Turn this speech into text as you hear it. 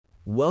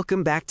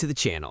Welcome back to the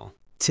channel.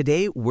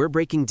 Today, we're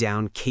breaking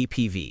down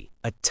KPV,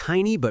 a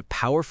tiny but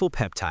powerful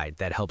peptide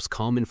that helps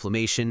calm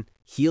inflammation,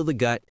 heal the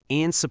gut,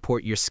 and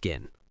support your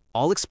skin.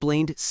 All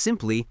explained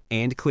simply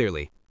and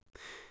clearly.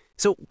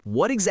 So,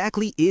 what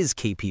exactly is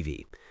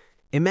KPV?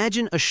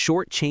 Imagine a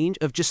short chain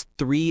of just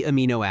 3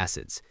 amino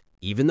acids.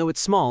 Even though it's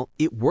small,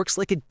 it works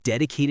like a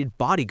dedicated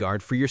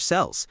bodyguard for your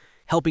cells,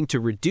 helping to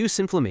reduce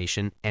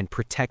inflammation and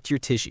protect your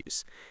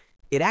tissues.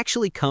 It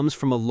actually comes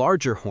from a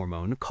larger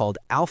hormone called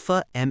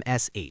alpha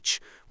MSH,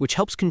 which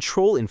helps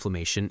control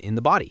inflammation in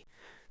the body.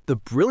 The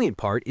brilliant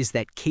part is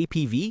that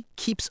KPV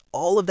keeps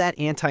all of that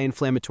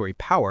anti-inflammatory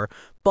power,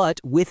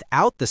 but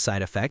without the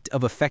side effect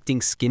of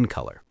affecting skin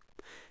color.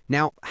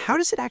 Now, how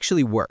does it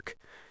actually work?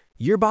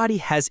 Your body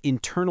has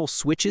internal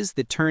switches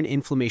that turn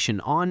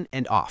inflammation on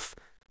and off.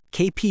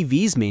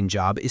 KPV's main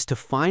job is to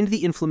find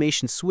the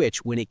inflammation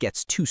switch when it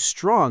gets too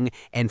strong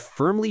and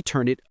firmly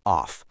turn it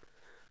off.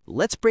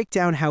 Let's break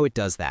down how it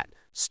does that,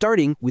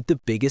 starting with the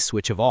biggest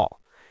switch of all.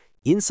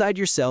 Inside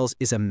your cells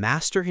is a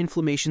master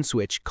inflammation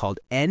switch called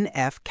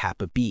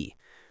nfkb.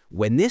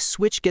 When this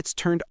switch gets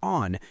turned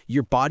on,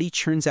 your body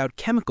churns out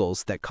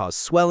chemicals that cause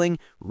swelling,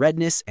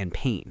 redness, and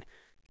pain.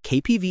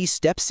 KPV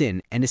steps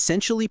in and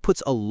essentially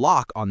puts a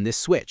lock on this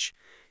switch.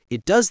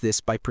 It does this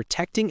by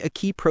protecting a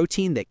key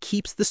protein that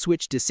keeps the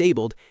switch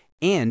disabled,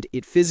 and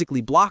it physically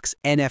blocks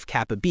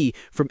nfkb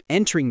from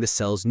entering the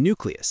cell's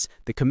nucleus,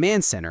 the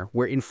command center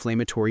where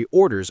inflammatory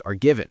orders are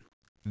given.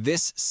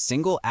 This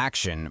single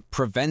action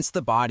prevents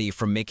the body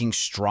from making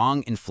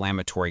strong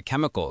inflammatory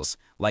chemicals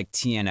like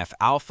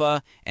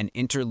TNF-alpha and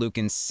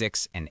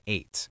interleukin-6 and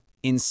 8.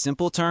 In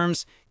simple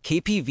terms,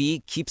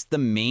 KPV keeps the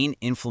main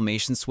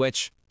inflammation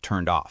switch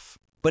turned off.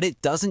 But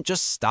it doesn't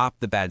just stop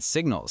the bad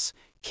signals.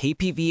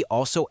 KPV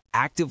also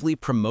actively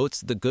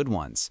promotes the good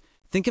ones.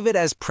 Think of it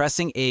as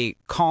pressing a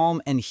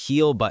calm and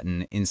heal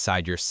button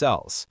inside your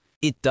cells.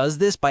 It does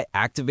this by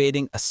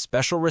activating a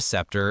special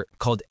receptor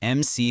called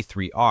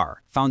MC3R,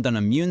 found on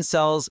immune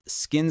cells,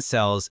 skin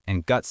cells,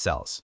 and gut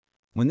cells.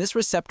 When this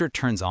receptor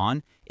turns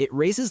on, it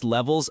raises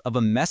levels of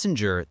a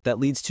messenger that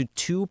leads to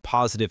 2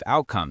 positive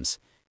outcomes.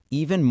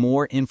 Even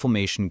more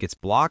inflammation gets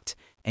blocked,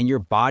 and your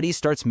body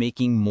starts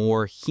making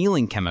more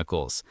healing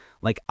chemicals,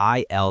 like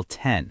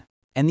IL-10.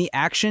 And the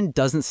action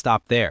doesn't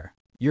stop there.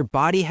 Your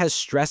body has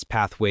stress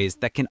pathways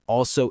that can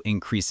also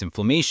increase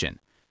inflammation.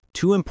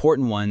 2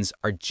 important ones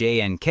are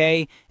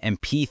JNK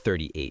and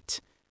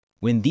P38.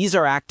 When these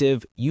are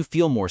active, you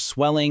feel more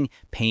swelling,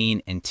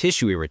 pain, and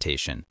tissue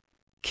irritation.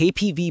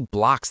 KPV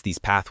blocks these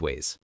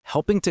pathways,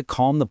 helping to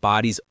calm the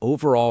body's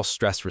overall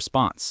stress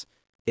response.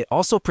 It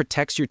also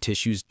protects your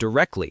tissues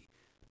directly.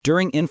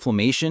 During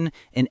inflammation,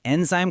 an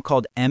enzyme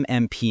called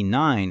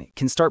MMP9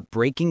 can start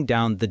breaking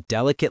down the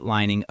delicate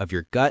lining of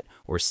your gut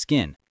or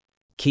skin.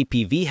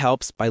 KPV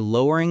helps by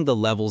lowering the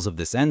levels of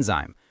this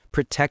enzyme,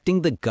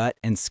 protecting the gut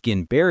and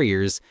skin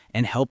barriers,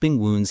 and helping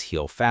wounds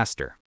heal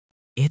faster.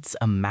 It's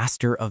a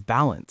master of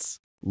balance,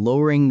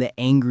 lowering the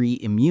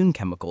angry immune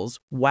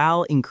chemicals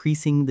while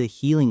increasing the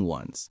healing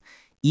ones,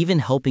 even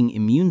helping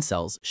immune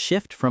cells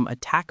shift from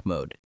attack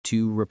mode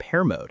to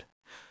repair mode.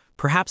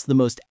 Perhaps the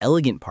most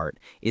elegant part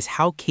is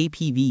how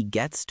KPV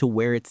gets to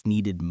where it's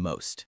needed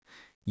most.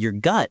 Your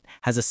gut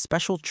has a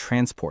special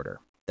transporter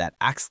that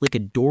acts like a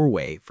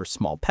doorway for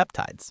small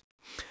peptides.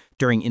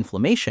 During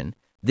inflammation,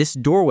 this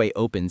doorway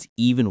opens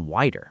even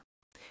wider.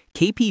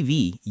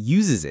 KPV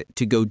uses it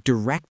to go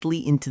directly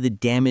into the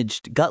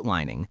damaged gut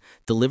lining,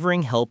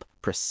 delivering help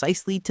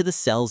precisely to the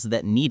cells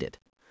that need it.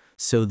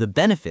 So the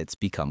benefits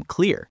become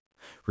clear: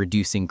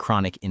 reducing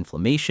chronic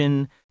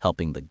inflammation,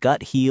 helping the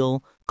gut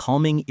heal,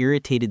 calming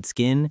irritated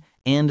skin,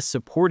 and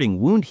supporting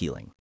wound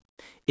healing.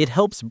 It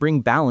helps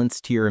bring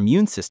balance to your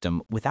immune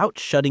system without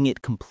shutting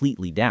it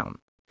completely down.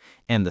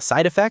 And the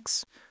side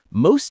effects?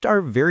 Most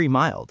are very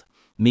mild.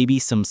 Maybe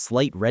some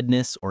slight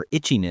redness or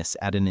itchiness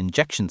at an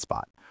injection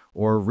spot,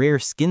 or rare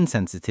skin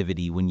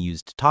sensitivity when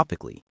used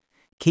topically.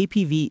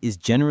 KPV is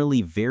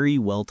generally very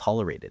well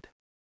tolerated.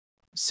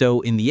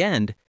 So in the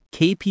end,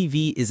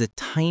 KPV is a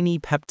tiny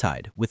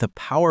peptide with a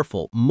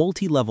powerful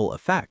multi-level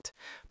effect.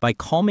 By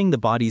calming the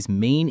body's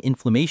main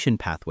inflammation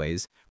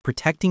pathways,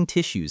 protecting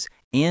tissues,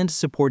 and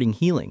supporting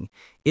healing,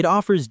 it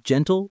offers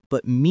gentle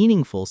but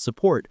meaningful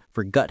support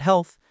for gut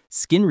health,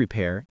 skin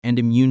repair, and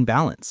immune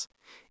balance.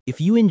 If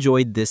you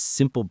enjoyed this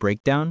simple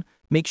breakdown,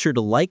 make sure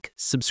to like,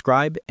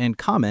 subscribe, and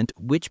comment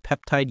which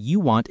peptide you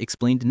want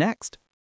explained next.